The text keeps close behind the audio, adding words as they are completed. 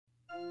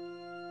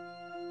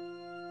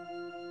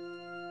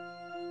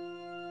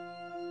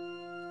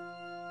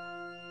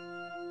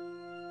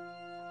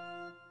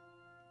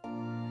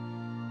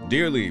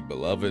Dearly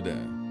beloved,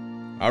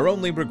 our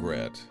only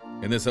regret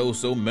in this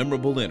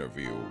oh-so-memorable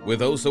interview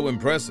with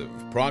oh-so-impressive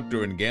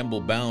Procter &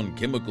 Gamble-bound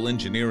chemical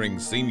engineering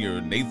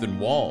senior Nathan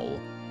Wall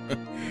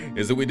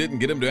is that we didn't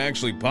get him to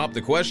actually pop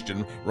the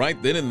question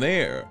right then and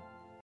there.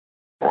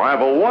 Well, I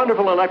have a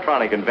wonderful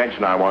electronic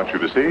invention I want you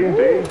to see.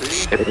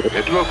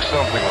 It looks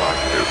something like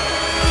this.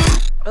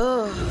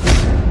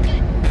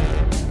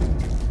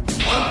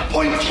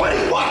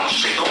 1.21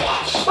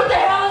 gigawatts. What the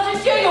hell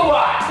is a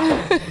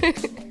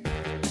gigawatt?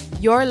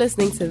 You're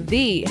listening to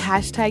the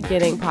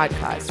 #Getting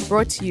podcast,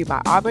 brought to you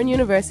by Auburn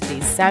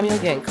University's Samuel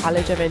Ginn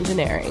College of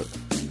Engineering.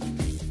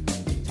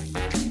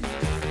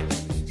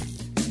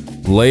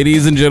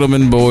 Ladies and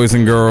gentlemen, boys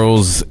and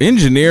girls,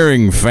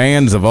 engineering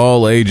fans of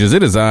all ages,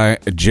 it is I,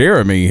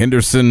 Jeremy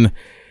Henderson.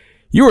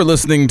 You are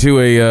listening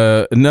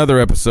to another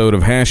episode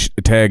of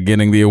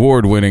 #Getting, the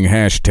award-winning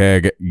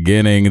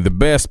 #Getting, the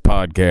best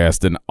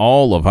podcast in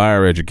all of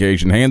higher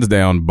education, hands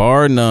down,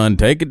 bar none.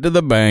 Take it to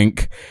the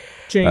bank.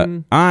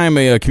 I'm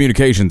a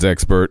communications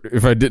expert.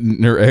 If I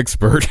didn't, or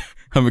expert.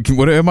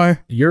 What am I?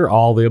 You're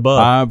all the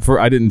above.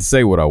 I didn't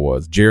say what I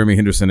was. Jeremy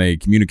Henderson, a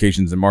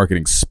communications and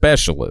marketing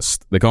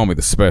specialist. They call me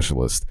the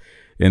specialist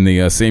in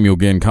the Samuel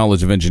Ginn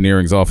College of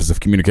Engineering's Office of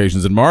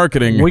Communications and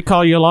Marketing. We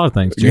call you a lot of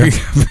things, Jerry.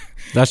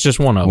 That's just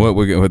one of them. What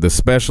we got with the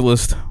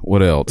specialist?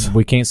 What else?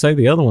 We can't say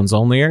the other ones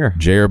on the air.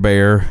 Jer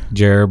Bear.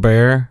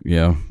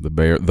 Yeah, the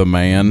bear. The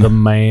man.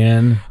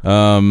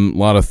 A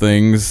lot of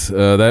things.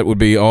 That would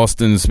be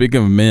Austin.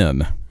 Speaking of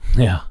men.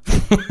 Yeah.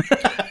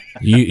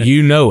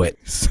 You know it.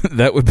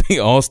 That would be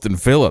Austin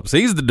Phillips.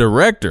 He's the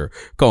director.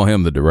 Call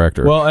him the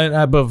director.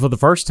 Well, but for the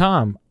first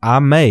time, I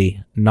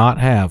may not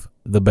have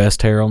the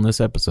best hair on this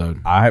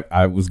episode.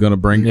 I was going to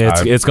bring...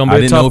 It's going to be a tough call.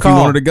 I didn't know if you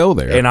wanted to go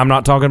there. And I'm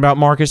not talking about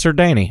Marcus or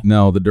Danny.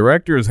 No, the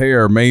director's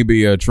hair may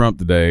be Trump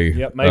today.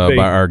 Yep, maybe.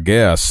 By our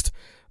guest.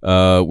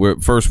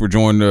 We're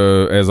joined,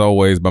 as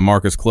always, by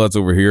Marcus Klutz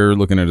over here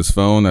looking at his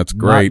phone. That's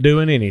great. Not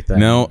doing anything.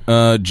 No,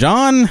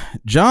 John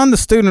the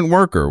student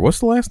worker. What's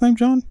the last name,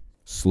 John?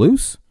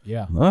 Sluice?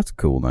 Yeah. Well, that's a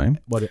cool name.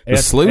 What, the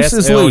Sluice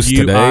is loose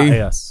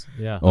today.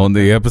 Yeah. On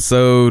the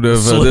episode of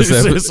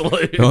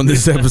on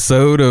this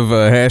episode of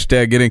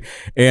 #Getting,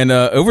 and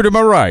over to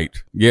my right,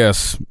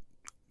 yes.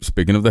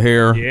 Speaking of the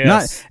hair,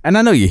 yes. And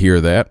I know you hear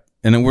that,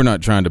 and we're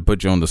not trying to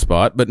put you on the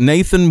spot, but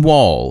Nathan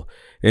Wall,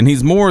 and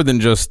he's more than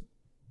just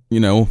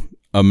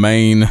a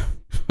main.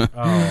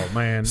 Oh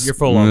man, you're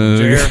full of them,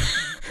 Jared.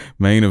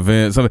 Main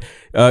event.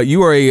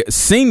 You are a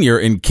senior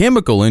in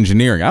chemical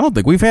engineering. I don't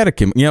think we've had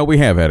we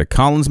have had a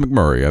Collins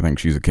McMurray. I think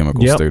she's a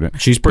chemical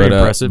student. She's pretty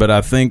impressive. But I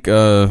think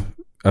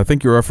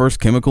you're our first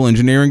chemical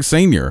engineering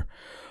senior.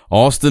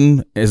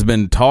 Austin has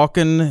been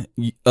talking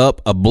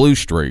a blue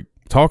streak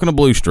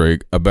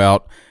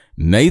about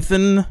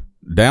Nathan Wall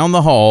down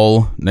the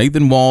hall,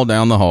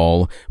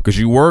 because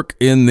you work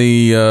in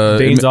the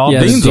Dean's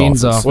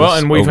office. Well,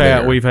 and we've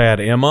had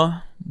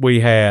Emma.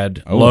 We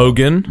had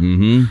Logan.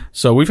 Mm-hmm.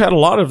 So we've had a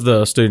lot of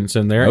the students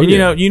in there.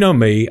 You know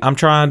me. I'm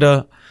trying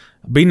to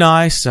be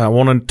nice. I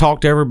want to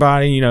talk to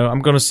everybody.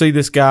 I'm going to see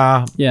this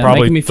guy. Yeah,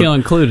 probably making me feel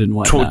included and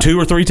whatnot. 2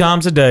 or 3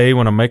 times a day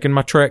when I'm making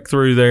my trek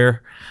through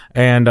there,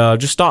 and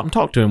just stop and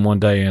talk to him one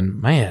day.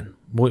 And man,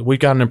 we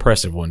got an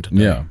impressive one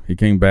today. Yeah, he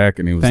came back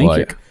and he was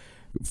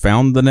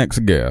found the next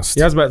guest.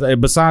 Yeah, I was about to say,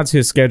 besides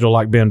his schedule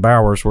like Ben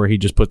Bowers, where he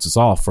just puts us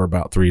off for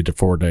about 3 to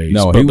 4 days.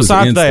 No, but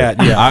besides that,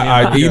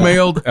 I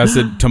emailed. I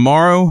said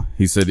tomorrow.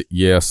 He said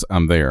yes,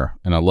 I'm there,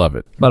 and I love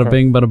it. Bada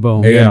bing, bada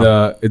boom.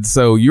 And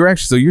so you're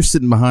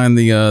sitting behind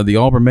the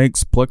Auburn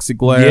Makes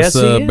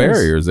plexiglass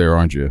barriers there,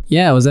 aren't you?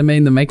 Yeah, was that made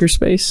in the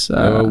makerspace?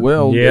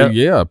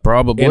 Yeah,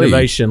 probably.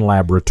 Innovation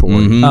Laboratory.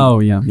 Mm-hmm. Oh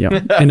yeah,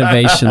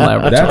 Innovation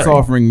Laboratory. That's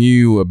offering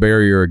you a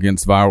barrier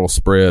against viral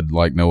spread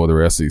like no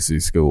other SEC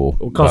school.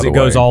 Because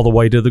it goes all the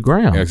way to the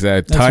ground.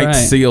 Exactly. That's Tight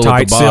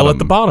right. seal at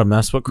the bottom.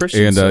 That's what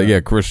Christian said.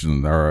 And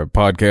Christian, our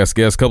podcast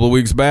guest a couple of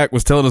weeks back,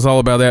 was telling us all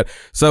about that.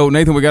 So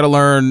Nathan, we got to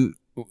learn.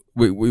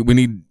 We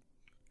need.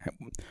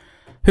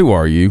 Who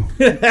are you?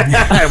 And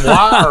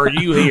why are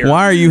you here?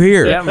 Why are you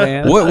here? Yeah,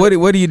 man.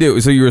 What do you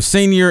do? So you're a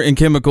senior in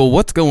chemical.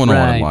 What's going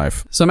on in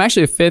life? So I'm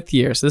actually a 5th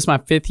year. So this is my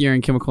 5th year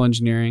in chemical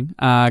engineering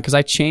because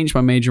I changed my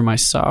major my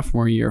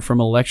sophomore year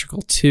from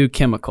electrical to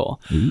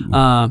chemical.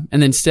 And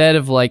then instead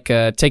of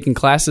taking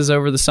classes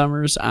over the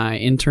summers, I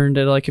interned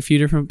at a few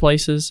different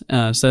places.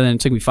 So then it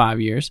took me 5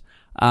 years.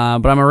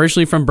 But I'm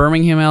originally from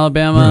Birmingham,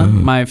 Alabama.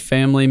 My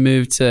family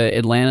moved to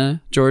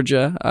Atlanta,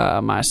 Georgia,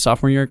 my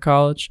sophomore year of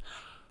college.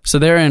 So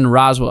they're in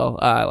Roswell,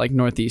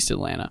 northeast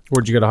Atlanta.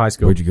 Where'd you go to high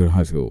school?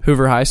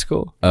 Hoover High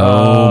School.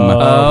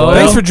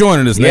 Thanks for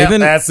joining us,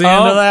 Nathan. That's the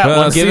end of that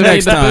one. See you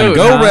next time.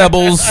 Go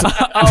Rebels.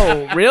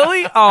 Oh,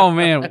 really? Oh,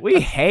 man. We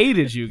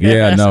hated you guys.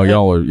 Yeah, no,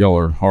 y'all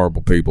are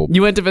horrible people.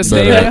 You went to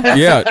Vestavia? But,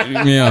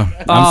 yeah.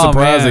 I'm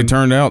surprised they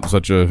turned out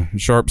such a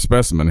sharp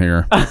specimen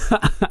here.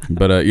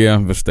 But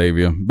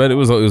Vestavia. But it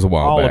was a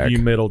while back. All of you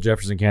middle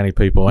Jefferson County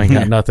people ain't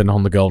got nothing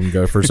on the Golden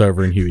Gophers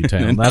over in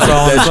Hueytown. That's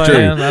all I'm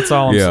saying. True. That's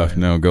all I'm saying. Yeah,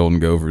 no, Golden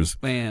Gophers.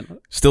 Man.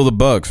 Still the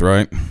Bucks,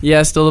 right?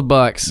 Yeah, still the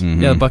Bucks.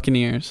 Mm-hmm. Yeah, the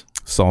Buccaneers.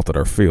 salted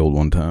our field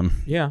one time.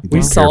 Yeah. We Don't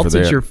care for salted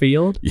that. your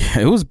field. Yeah,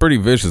 it was pretty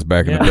vicious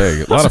back in the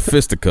day. A lot of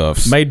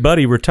fisticuffs. Made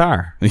Buddy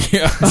retire.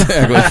 Yeah,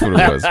 exactly. That's what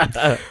it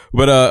was.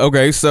 But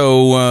okay,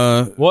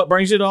 so What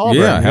brings you to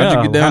Auburn? Yeah, how'd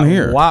you get down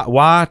here?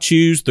 Why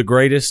choose the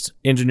greatest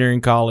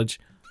engineering college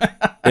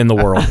in the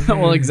world?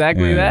 Well,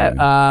 exactly Yeah.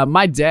 that.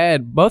 My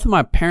dad, both of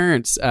my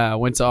parents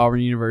went to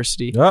Auburn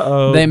University.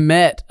 Uh-oh. They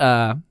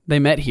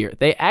met here.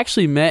 They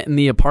actually met in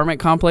the apartment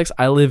complex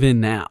I live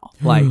in now.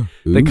 Like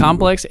the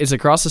complex is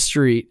across the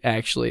street,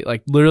 actually.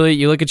 Like literally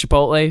you look at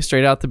Chipotle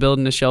straight out the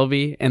building to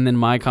Shelby, and then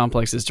my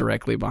complex is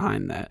directly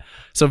behind that.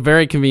 So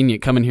very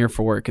convenient coming here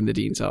for work in the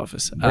dean's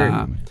office.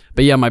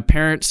 But yeah,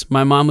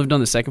 my mom lived on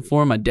the second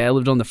floor. My dad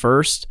lived on the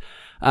first.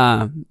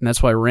 And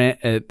that's why rent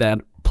at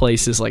that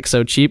place is like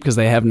so cheap, because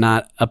they have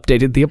not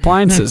updated the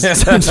appliances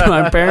since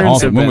my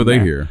parents have awesome. When been were they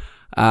there.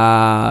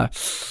 here?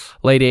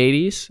 Late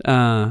 80s.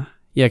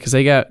 Yeah, because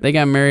they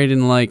got married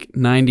in like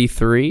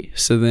 93.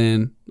 So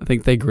then I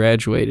think they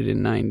graduated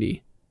in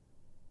 90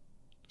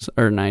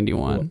 or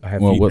 91.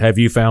 Have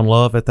you found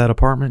love at that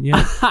apartment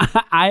yet?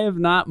 I have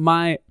not.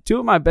 Two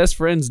of my best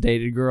friends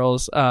dated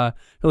girls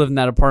who lived in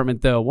that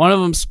apartment, though. One of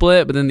them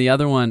split, but then the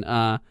other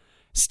one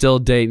still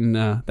dating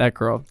that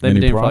girl. They've been Any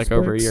dating for like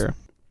over a prospects? year.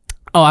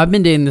 Oh, I've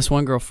been dating this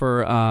one girl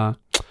for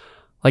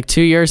like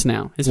 2 years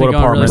now. It's What been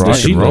going really apartment does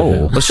steady. she live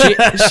in?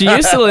 Well, she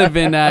used to live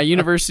in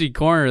University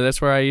Corner.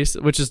 That's where I used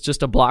to, which is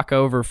just a block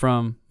over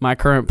from my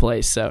current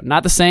place. So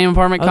not the same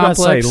apartment I was about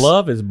complex. to say,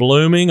 love is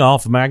blooming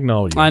off of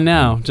Magnolia. I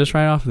know, just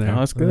right off there. Oh,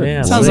 that's good.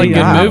 Yeah, Sounds like a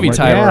good movie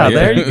title. Yeah, right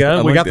there there. you go.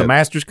 I We like got the that.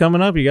 Masters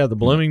coming up. You got the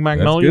blooming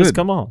Magnolias. good.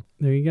 Come on.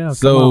 There you go. Come on.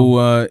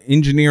 So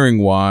engineering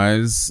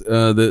wise,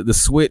 the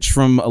switch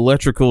from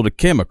electrical to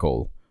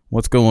chemical,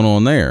 what's going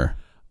on there?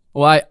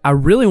 Well, I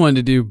really wanted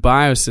to do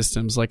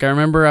biosystems. Like, I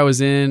remember I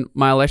was in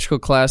my electrical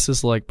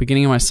classes, like,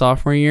 beginning of my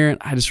sophomore year, and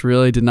I just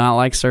really did not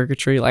like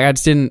circuitry. Like, I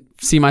just didn't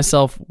see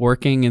myself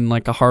working in,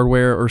 like, a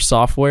hardware or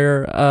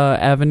software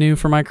avenue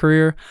for my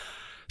career.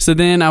 So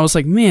then I was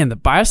like, man, the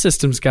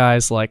biosystems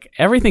guys, like,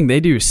 everything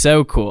they do is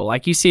so cool.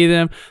 Like, you see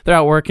them, they're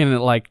out working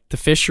at, like, the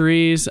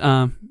fisheries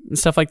and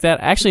stuff like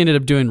that. I actually ended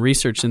up doing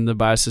research in the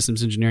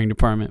biosystems engineering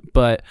department,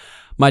 but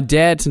my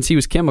dad, since he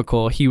was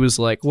chemical, he was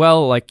like,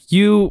 well, like,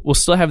 you will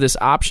still have this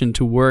option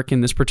to work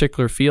in this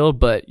particular field,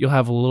 but you'll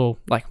have a little,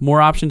 like, more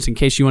options in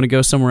case you want to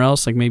go somewhere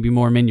else, like maybe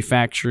more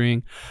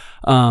manufacturing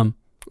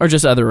or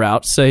just other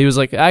routes. So he was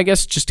like, I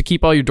guess just to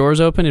keep all your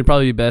doors open, it'd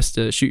probably be best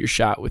to shoot your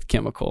shot with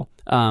chemical.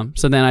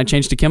 So then I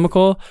changed to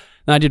chemical,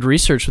 and I did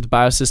research with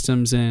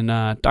biosystems in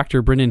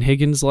Dr. Brendan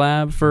Higgins'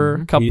 lab for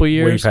a couple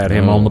years. We've had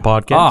him on the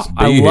podcast. Oh,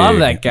 I love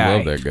that guy.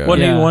 Love that guy.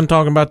 Wasn't Yeah. he one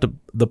talking about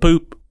the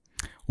poop?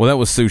 Well, that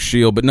was Sue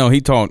Shield, but no,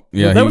 he talked.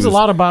 Yeah, There he was a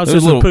lot of there was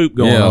biosystem a little- poop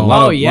going yeah, on. A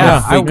lot Oh, of, yeah.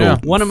 lot of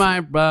fecal. One of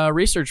my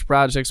research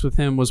projects with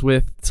him was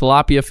with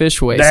tilapia fish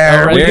waste.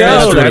 There Over we at go. the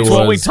That's what That's it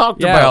what we was.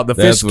 talked Yeah. about. The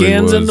fish That's what it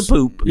skins and the was.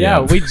 poop. Yeah,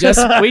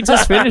 Yeah. we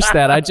just finished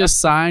that. I just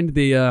signed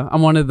the.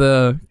 I'm one of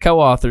the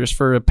co-authors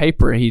for a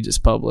paper he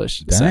just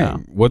published. Dang, So,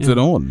 what's it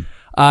on?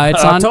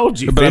 it's I on. told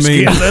you. But I Fish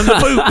mean, skins and the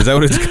poop. is that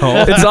what it's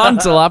called? It's on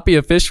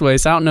tilapia fish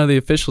waste. I don't know the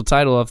official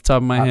title off the top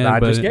of my head, I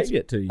but just it's, gave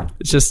it to you.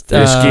 it's just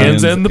Fish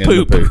skins and the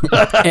poop.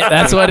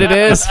 That's what it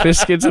is. Fish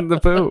skins and the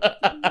poop.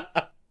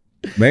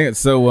 Man,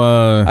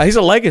 so He's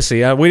a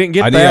legacy. We didn't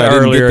get I that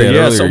didn't earlier. get that Yeah.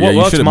 earlier. So Yeah, you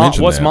what's should've mom?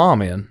 mentioned What's that.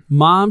 mom in?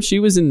 Mom, she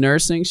was in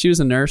nursing. She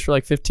was a nurse for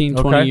like 15,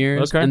 20 Okay,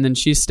 years. okay. And then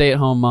she's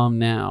stay-at-home mom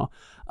now.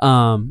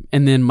 And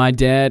then my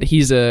dad,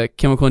 he's a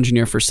chemical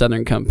engineer for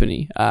Southern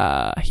Company.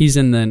 He's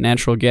in the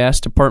natural gas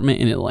department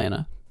in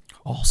Atlanta.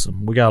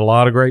 Awesome. We got a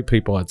lot of great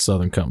people at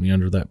Southern Company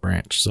under that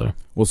branch. So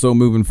so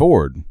moving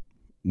forward,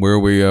 where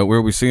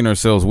are we seeing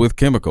ourselves with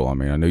chemical? I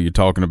mean, I know you're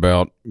talking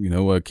about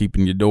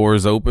keeping your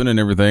doors open and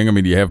everything. I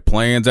mean, do you have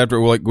plans after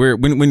when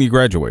are you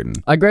graduating?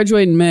 I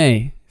graduate in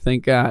May.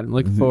 Thank God. I'm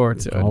looking forward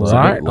to it. all So-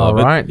 right, love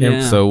all it. right.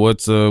 Yeah. So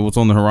what's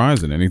on the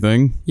horizon?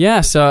 Anything?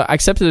 Yeah, so I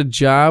accepted a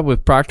job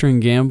with Procter &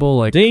 Gamble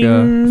like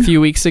Ding. a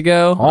few weeks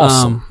ago.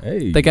 Awesome.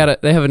 Hey, They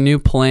have a new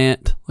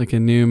plant, like a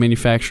new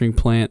manufacturing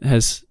plant. It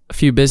has a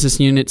few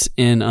business units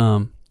in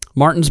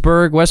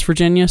Martinsburg, West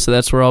Virginia, so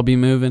that's where I'll be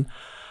moving.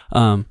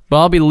 But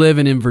I'll be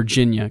living in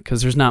Virginia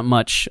because there's not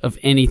much of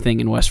anything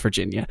in West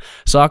Virginia.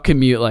 So I'll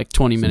commute like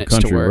 20 minutes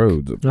to country work.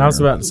 roads. Up I was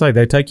there. about to say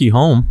they take you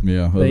home.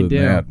 Yeah, other They than do.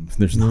 that,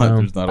 there's not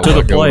a To lot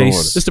the going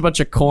place. Just a bunch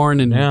of corn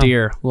and Yeah.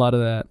 deer. A lot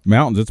of that. on.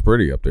 Mountains, it's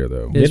pretty up there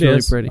though. It's It really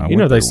is. pretty. I You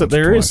know, went there once or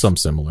there is twice. some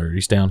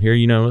similarities down here.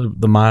 You know,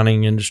 the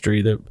mining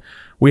industry. That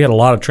we had a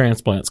lot of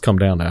transplants come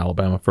down to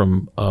Alabama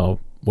from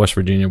West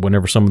Virginia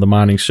whenever some of the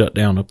mining shut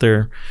down up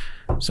there.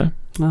 So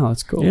Oh,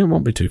 that's cool. yeah, it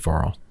won't be too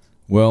far off.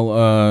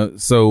 Well,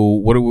 so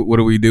what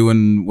are we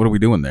doing? What are we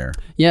doing there?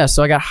 Yeah,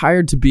 so I got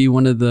hired to be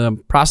one of the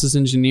process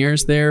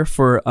engineers there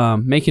for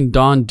making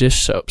Dawn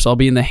dish soaps. I'll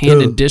be in the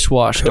hand and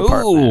dishwash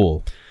department.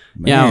 Cool.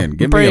 Yeah, Man, I'm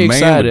give me pretty a man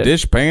excited. with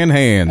dishpan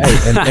hands.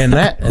 Hey, and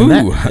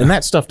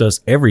that stuff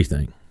does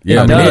everything.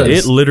 Yeah, I it mean,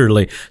 does. it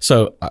literally.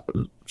 So,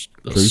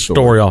 True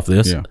story off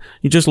this. Yeah.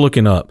 You're just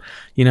looking up.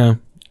 You know,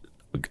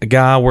 a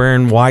guy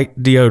wearing white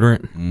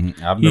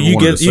deodorant. I've never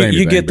wanted to say You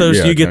anything, get but those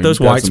yeah, you get you've those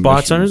got white some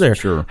spots under issues, there.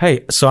 Sure.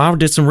 Hey, so I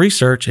did some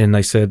research and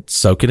they said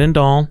soak it in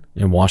Dawn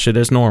and wash it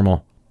as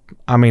normal.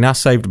 I mean, I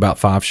saved about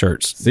 5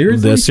 shirts.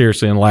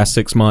 Seriously, in the last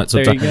 6 months.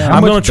 There you go.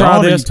 I'm going to try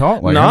Dawn do you this.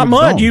 talk? Like, how Not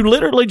much much. Dawn? You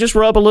literally just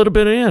rub a little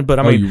bit in. But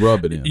I mean, you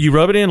rub it in. You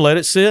rub it in, let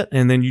it sit,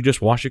 and then you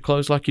just wash your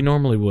clothes like you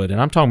normally would.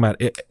 And I'm talking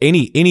about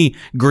any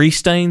grease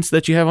stains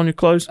that you have on your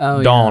clothes.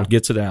 Oh, Dawn yeah.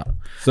 gets it out.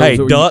 So- hey,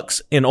 so you-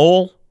 ducks in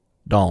oil.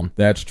 Dawn.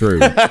 That's true.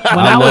 I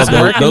I was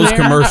love working those there-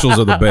 commercials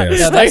are the best.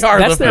 Yeah, They that's, are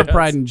that's the their best.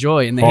 pride and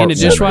joy. In the Heartwarming. hand of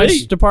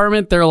dishwash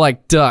department, they're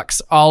like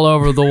ducks all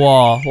over the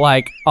wall.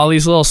 Like all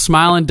these little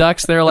smiling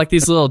ducks. They're like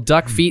these little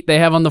duck feet they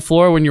have on the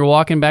floor when you're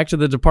walking back to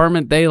the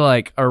department. They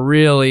like are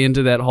really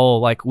into that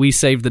whole like we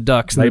saved the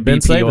ducks and They've the been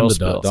BP saving oil the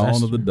spills. ducks.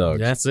 Dawn of the Ducks.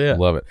 That's it.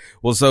 Love it.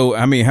 Well, so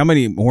I mean, how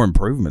many more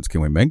improvements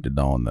can we make to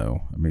Dawn,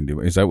 though? I mean,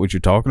 is that what you're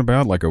talking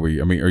about? Like, are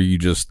you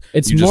just?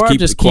 It's you more of keep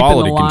just the keeping the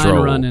quality line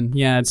control running.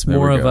 Yeah, it's There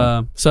more we of go.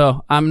 a.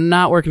 So I'm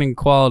not working in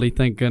quality.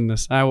 Thank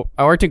goodness. I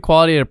worked in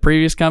quality at a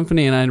previous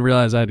company, and I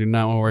realized I do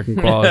not want to work in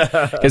quality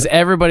because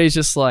everybody's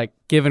just like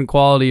giving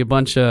quality a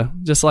bunch of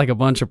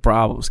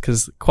problems.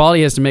 Because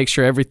quality has to make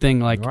sure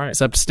everything like Right.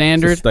 is up to It's a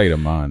standard. state of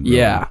mind. really.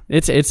 Yeah,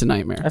 it's a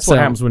nightmare. That's So- what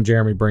happens when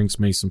Jeremy brings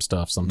me some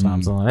stuff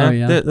sometimes. I'm like, Oh,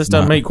 yeah. This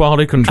doesn't meet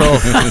quality control.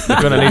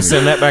 You're going to need to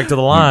send that back to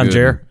the line, Good.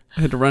 Jer.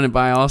 I had to run it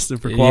by Austin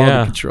for quality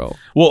Yeah. control.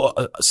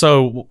 Well,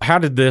 so how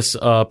did this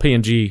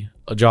P&G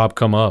job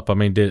come up? I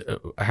mean,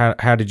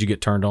 how did you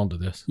get turned on to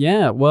this?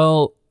 Yeah,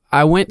 well,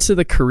 I went to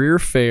the career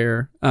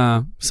fair.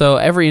 So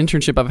every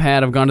internship I've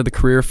had, I've gone to the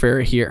career fair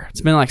here.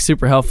 It's been like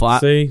super helpful.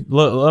 See,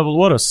 look,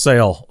 what a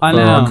sale I for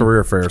know.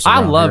 career fairs.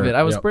 I around love here. it.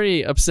 I was Yep.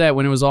 pretty upset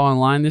when it was all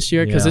online this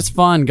year because Yeah. it's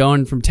fun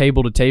going from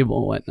table to table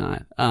and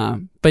whatnot.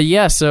 But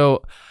yeah,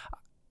 so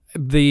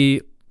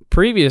the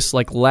previous,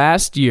 like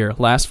last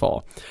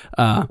fall,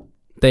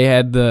 they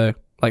had the,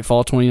 like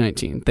fall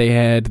 2019, they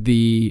had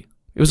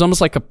it was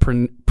almost like a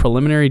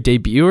preliminary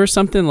debut or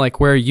something, like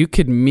where you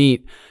could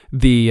meet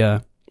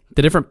the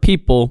different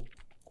people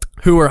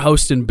who are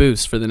hosting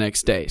booths for the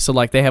next day. So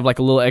like they have like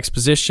a little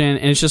exposition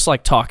and it's just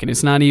like talking.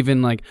 It's not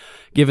even like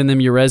giving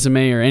them your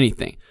resume or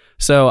anything.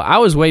 So I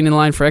was waiting in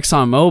line for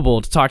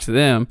ExxonMobil to talk to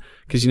them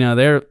because, you know,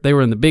 they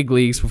were in the big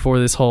leagues before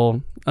this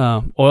whole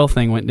oil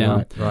thing went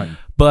down. Right.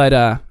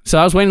 But so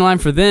I was waiting in line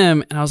for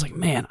them, and I was like,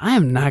 man, I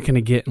am not going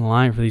to get in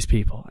line for these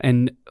people.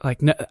 And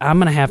like, no, I'm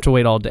going to have to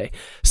wait all day.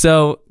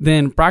 So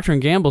then Procter &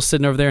 Gamble's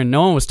sitting over there, and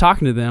no one was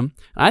talking to them.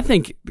 And I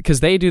think because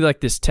they do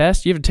like this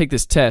test, you have to take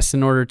this test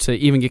in order to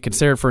even get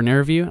considered for an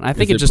interview. And I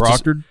think Is it just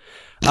proctored?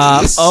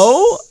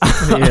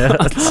 Yeah.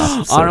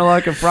 Honor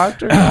like a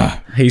Proctor.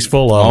 He's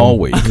full of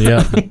Always. them.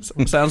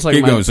 Yeah. Sounds like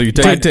Keep going. So you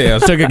take a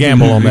test. Took a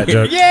gamble on that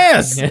joke.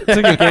 Yes. took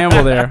a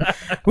gamble there.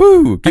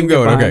 Woo. Keep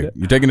going. behind Okay. it.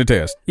 You're taking the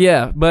test.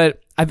 Yeah, but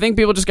I think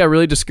people just got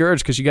really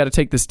discouraged because you got to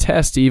take this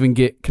test to even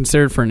get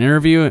considered for an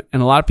interview,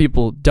 and a lot of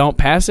people don't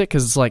pass it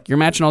because it's like you're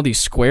matching all these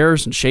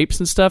squares and shapes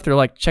and stuff. They're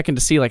like checking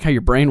to see like how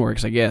your brain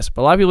works, I guess.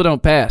 But a lot of people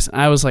don't pass.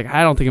 And I was like,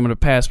 I don't think I'm going to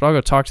pass, but I'll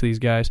go talk to these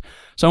guys.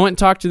 So I went and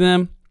talked to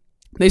them.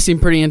 They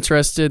seemed pretty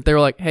interested. They were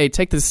like, hey,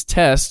 take this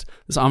test,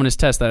 this ominous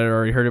test that I'd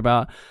already heard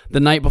about, the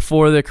night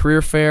before the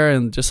career fair,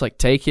 and just like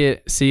take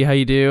it, see how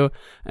you do,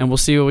 and we'll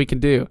see what we can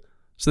do.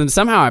 So then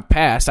somehow I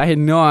passed. I had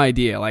no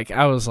idea. Like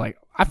I was like,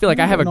 I feel like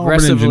I have You're an Auburn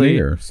aggressively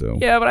engineer, so.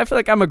 yeah, but I feel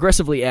like I'm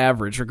aggressively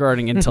average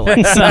regarding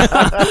intellect. So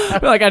I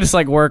feel like I just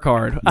like work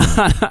hard.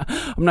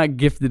 I'm not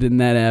gifted in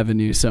that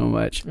avenue so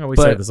much. We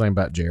but say the same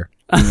about Jer.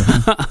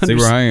 See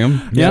where I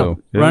am? Yeah. So,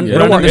 Run- yeah.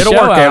 running the It'll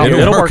show work out. out.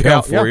 It'll work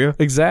out for you.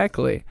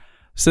 Exactly.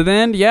 So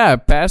then, yeah, I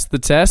passed the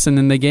test, and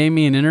then they gave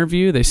me an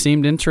interview. They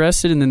seemed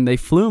interested, and then they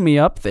flew me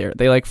up there.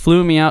 They like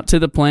flew me out to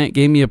the plant,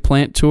 gave me a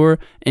plant tour,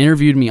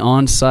 interviewed me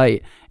on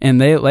site,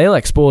 and they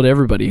like spoiled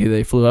everybody who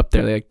they flew up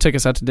there. They like, took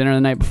us out to dinner the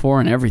night before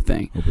and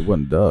everything. Hope it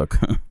wasn't Duck.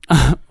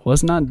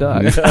 Was not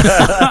Doug. Put you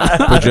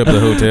up at the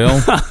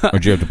hotel? Or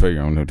did you have to pay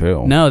your own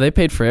hotel? No, they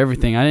paid for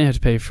everything. I didn't have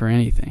to pay for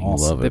anything. I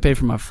love They it. paid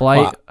for my flight,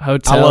 Well,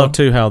 hotel. I love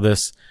too how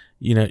this,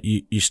 you know,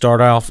 you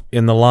start off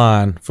in the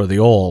line for the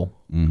oil,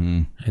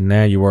 and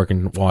now you're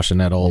working washing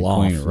that oil off.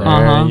 clean it, right?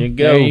 Uh-huh. There you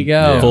go. There you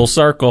go. Full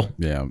circle.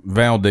 Yeah.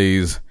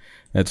 Valdez,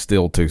 that's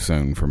still too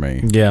soon for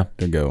me Yeah.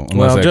 to go.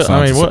 Unless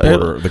Exxon's a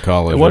supporter of the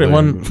college. What I it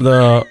wasn't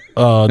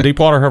the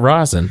Deepwater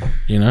Horizon,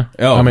 you know?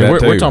 Oh, I mean, that we're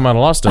too. talking about a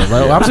lot of stuff.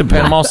 Right? I was in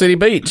Panama City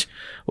Beach,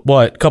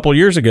 a couple of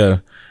years ago,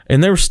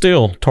 and there were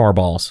still tar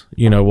balls,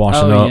 you know,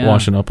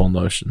 washing up on the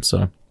ocean.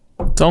 So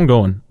it's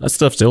ongoing. That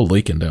stuff's still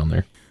leaking down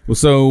there. Well,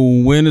 so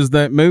when is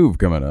that move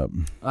coming up?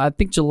 I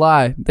think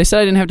July. They said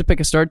I didn't have to pick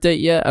a start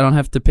date yet. I don't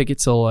have to pick it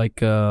till like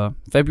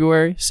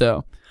February.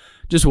 So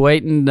just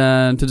waiting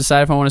to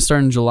decide if I want to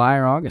start in July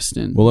or August.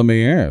 And Well, let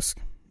me ask.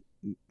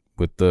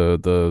 With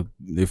the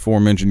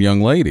aforementioned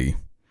young lady,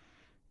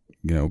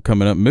 you know,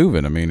 coming up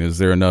moving, I mean, is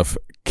there enough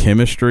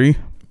chemistry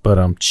But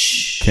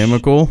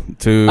chemical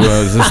to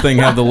does this thing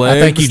have the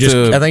legs? I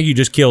think you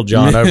just killed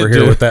John over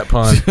here with that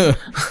pun. To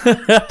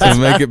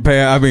make it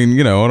I mean,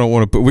 I don't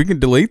want to put. We can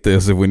delete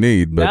this if we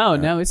need.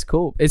 But no, it's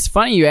cool. It's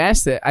funny you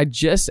asked that. I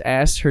just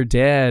asked her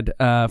dad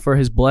for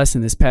his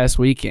blessing this past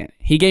weekend.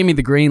 He gave me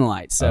the green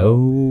light. So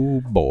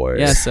oh boy,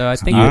 yeah. So I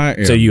think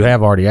so. You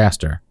have already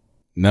asked her.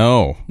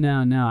 No.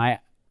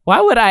 Why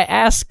would I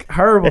ask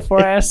her before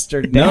I asked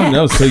her dad?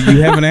 No. So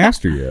you haven't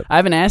asked her yet. I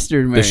haven't asked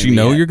her to marry Does she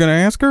know me yet. you're going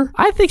to ask her?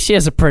 I think she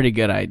has a pretty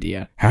good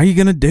idea. How are you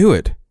going to do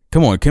it?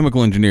 Come on,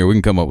 chemical engineer. We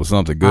can come up with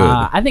something good.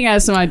 I think I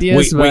have some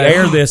ideas. We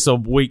air this a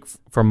week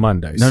from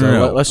Monday.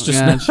 No. Let's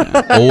just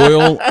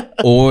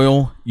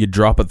oil. You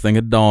drop a thing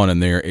of Dawn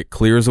in there. It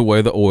clears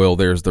away the oil.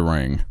 There's the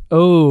ring.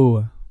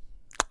 Oh,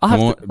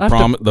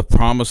 the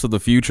promise of the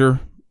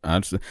future.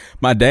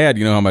 My dad.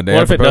 You know how my dad.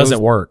 What if proposed? it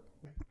doesn't work?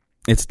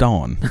 It's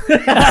Dawn.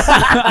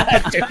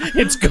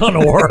 It's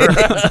gonna work.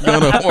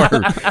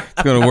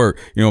 It's gonna work.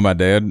 You know my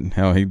dad,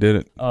 how he did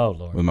it? Oh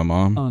Lord. With my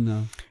mom. Oh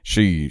no.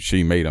 She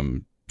made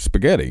him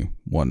spaghetti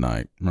one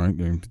night, right?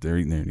 They're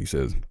eating there, and he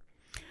says,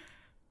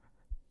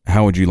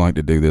 "How would you like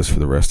to do this for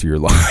the rest of your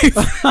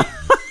life?"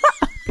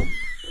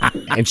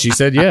 And she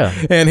said, "Yeah."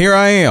 And here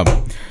I am.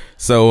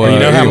 So you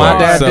know how my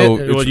dad so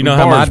did. Well, you know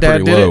how my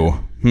dad did it.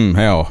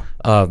 How?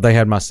 They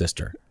had my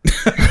sister.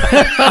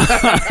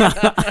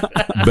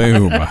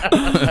 Boom.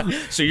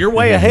 So you're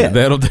way ahead.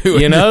 That'll do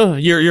it. You know,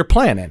 you're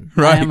planning.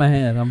 Right. I am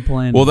ahead. I'm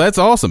planning. Well, that's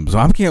awesome. So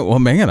I'm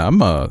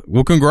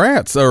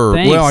congrats. Or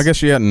Thanks. well, I guess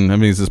she hadn't. I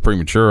mean, is this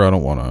premature? I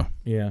don't want to.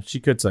 Yeah, she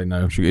could say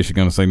no. Is she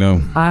going to say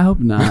no? I hope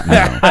not.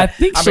 I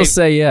think she'll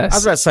say yes. I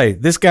was about to say,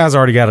 this guy's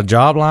already got a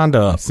job lined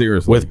up.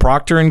 Seriously. With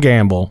Procter and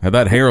Gamble. Have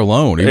that hair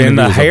alone. Even And if it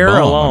the was a hair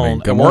bum, alone, I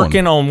mean, come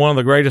working on one of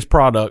the greatest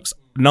products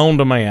known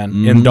to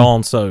man in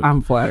Dawn soap.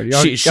 I'm flattered.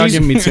 Y'all She's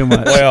giving me too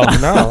much. Well,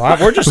 no,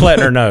 we're just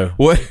letting her know.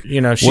 What?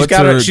 You know, she's What's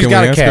got her, a can we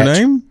catch. ask her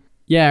name?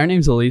 Yeah, her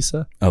name's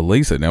Elisa.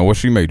 Elisa. Now, what's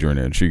she majoring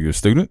in? She a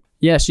student?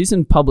 Yeah, she's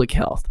in public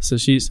health. So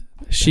she's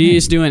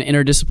doing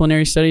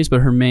interdisciplinary studies,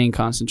 but her main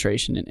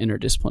concentration in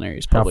interdisciplinary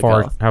is public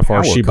health. How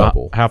far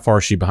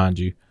is she behind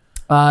you?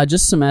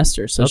 Just a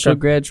semester. So she'll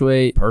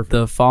graduate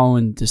the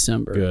following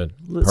December. Good.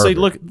 See,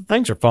 look,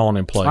 things are falling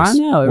in place. I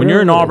know. When you're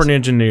an really Auburn is.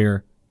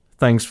 engineer,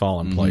 things fall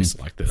in place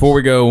like this. Before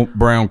we go,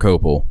 Brown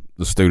Copel,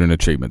 the Student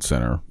Achievement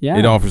Center. Yeah.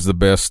 It offers the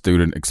best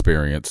student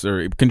experience, or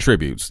it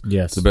contributes.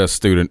 Yes. The best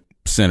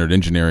student-centered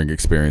engineering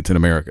experience in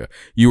America.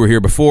 You were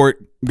here before it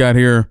got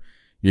here.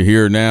 You're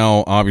here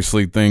now.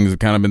 Obviously, things have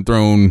kind of been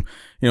thrown,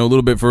 a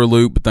little bit for a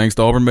loop, but thanks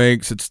to Auburn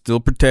Makes, it's still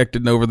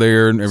protected over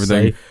there and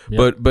everything.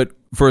 Yep. But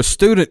for a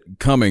student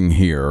coming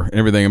here and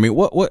everything, I mean,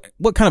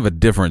 what kind of a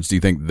difference do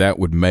you think that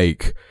would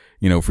make,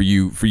 for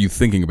you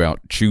thinking about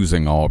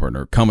choosing Auburn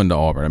or coming to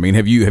Auburn? I mean,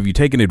 have you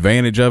taken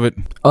advantage of it?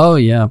 Oh,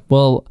 yeah.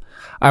 Well,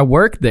 I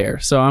work there,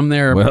 so I'm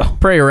there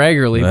pretty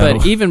regularly.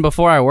 But even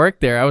before I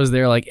worked there, I was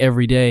there like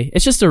every day.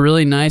 It's just a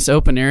really nice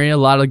open area, a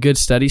lot of good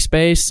study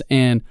space,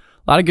 and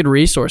a lot of good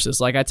resources.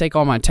 Like I take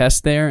all my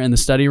tests there in the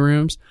study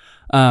rooms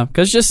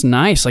because it's just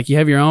nice. Like you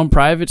have your own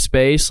private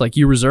space. Like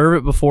you reserve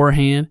it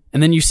beforehand,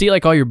 and then you see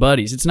like all your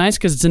buddies. It's nice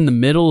because it's in the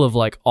middle of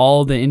like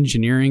all the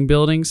engineering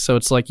buildings. So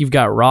it's like you've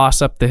got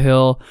Ross up the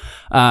hill.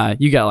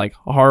 You got like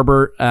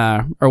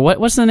Harbert or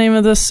what's the name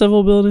of this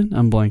civil building?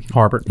 I'm blanking.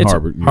 Harbert.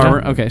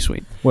 Harbert. Okay,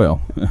 sweet. Well,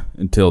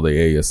 until the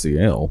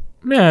ASCL.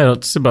 Yeah,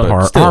 it's about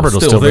But Harbert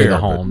will still be there, the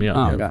home. Yeah.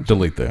 Oh, gotcha.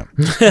 Delete that.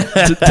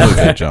 Delete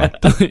that, John.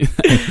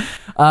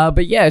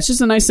 But yeah, it's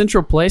just a nice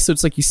central place. So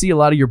it's like you see a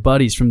lot of your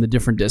buddies from the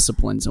different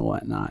disciplines and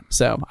whatnot.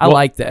 So I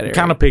like that area.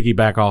 Kind of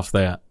piggyback off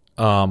that.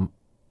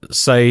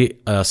 Say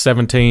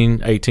 17,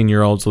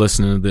 18-year-olds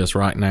listening to this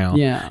right now.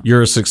 Yeah.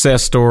 You're a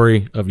success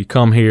story of you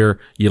come here,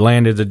 you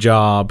landed the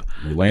job.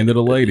 You landed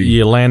a lady.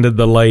 You landed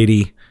the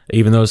lady,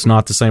 even though it's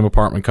not the same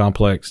apartment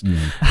complex.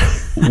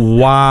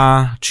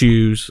 Why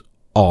choose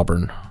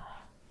Auburn?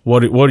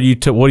 What do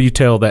you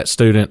tell that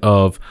student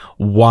of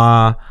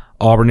why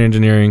Auburn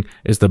Engineering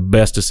is the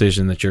best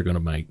decision that you're going to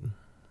make?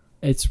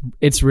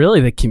 It's really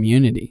the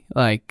community.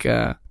 Like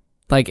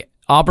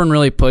Auburn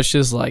really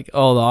pushes like,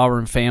 oh, the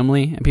Auburn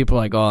family, and people are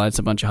like, oh, that's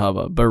a bunch of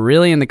hubbub. But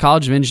really in the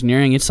College of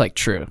Engineering, it's like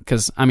true.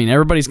 Because, I mean,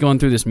 everybody's going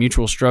through this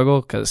mutual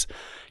struggle because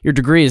your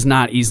degree is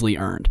not easily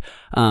earned.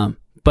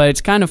 But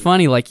it's kind of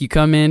funny, like you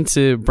come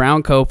into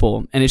Brown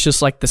Copel and it's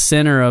just like the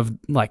center of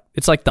like,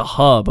 it's like the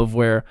hub of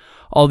where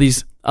all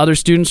these other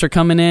students are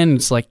coming in.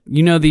 It's like,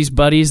 these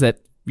buddies that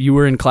you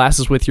were in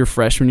classes with your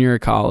freshman year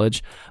of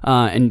college,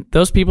 and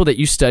those people that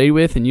you studied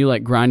with and you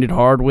like grinded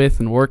hard with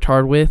and worked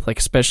hard with, like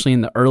especially in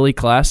the early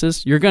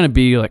classes, you're going to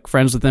be like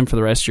friends with them for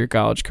the rest of your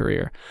college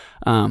career.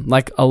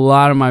 Like a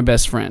lot of my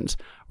best friends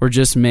were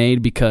just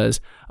made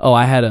because,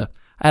 I had a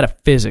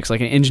physics,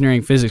 like an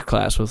engineering physics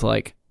class with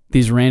like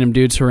these random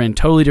dudes who are in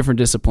totally different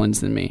disciplines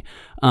than me.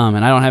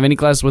 And I don't have any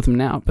classes with them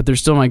now, but they're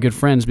still my good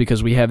friends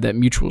because we have that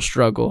mutual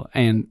struggle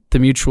and the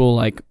mutual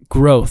like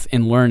growth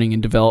in learning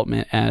and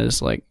development as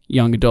like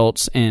young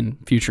adults and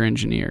future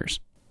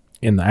engineers.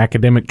 in the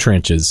academic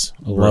trenches.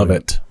 Love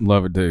it.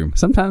 Love it too.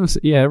 Sometimes,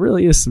 yeah, it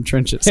really is some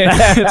trenches.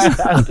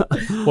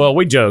 Well,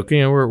 we joke.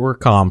 You know, we're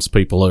comms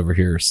people over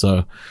here,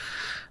 so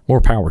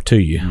more power to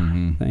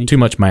you. Thank Too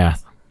much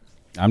math.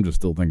 I'm just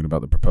still thinking about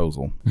the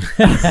proposal.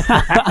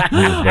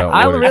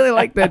 I really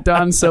like that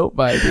Don Soap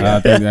idea. I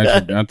think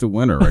that's a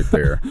winner right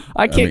there.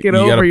 I can't mean, get you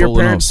gotta over your pull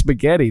it parents' off.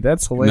 spaghetti.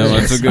 That's hilarious. No,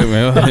 that's a good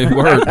one. It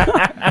worked.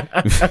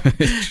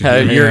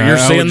 You're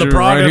seeing the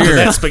product right of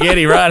that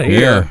spaghetti right here.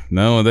 Yeah.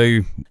 No,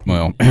 they.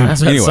 Well,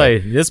 That's what anyway. I say.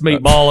 This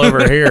meatball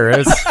over here,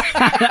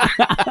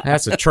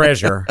 that's a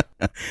treasure.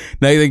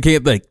 They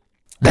can't think.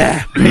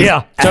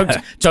 Yeah,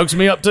 chokes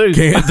me up too.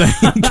 Can't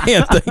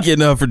thank you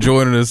enough for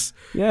joining us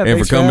Yeah, and for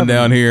thanks for coming having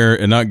down me. here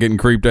and not getting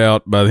creeped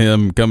out by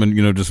him coming,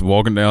 just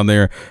walking down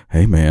there.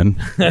 Hey, man,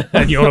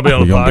 You want to be on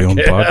you the gonna be on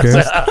the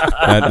podcast?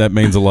 podcast? that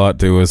means a lot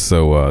to us.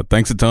 So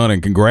thanks a ton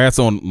and congrats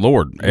on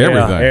Lord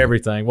everything. Yeah,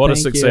 everything. What a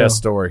Thank success you.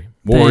 story.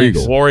 War Thanks.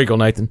 Eagle. War Eagle,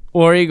 Nathan.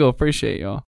 War Eagle, appreciate y'all.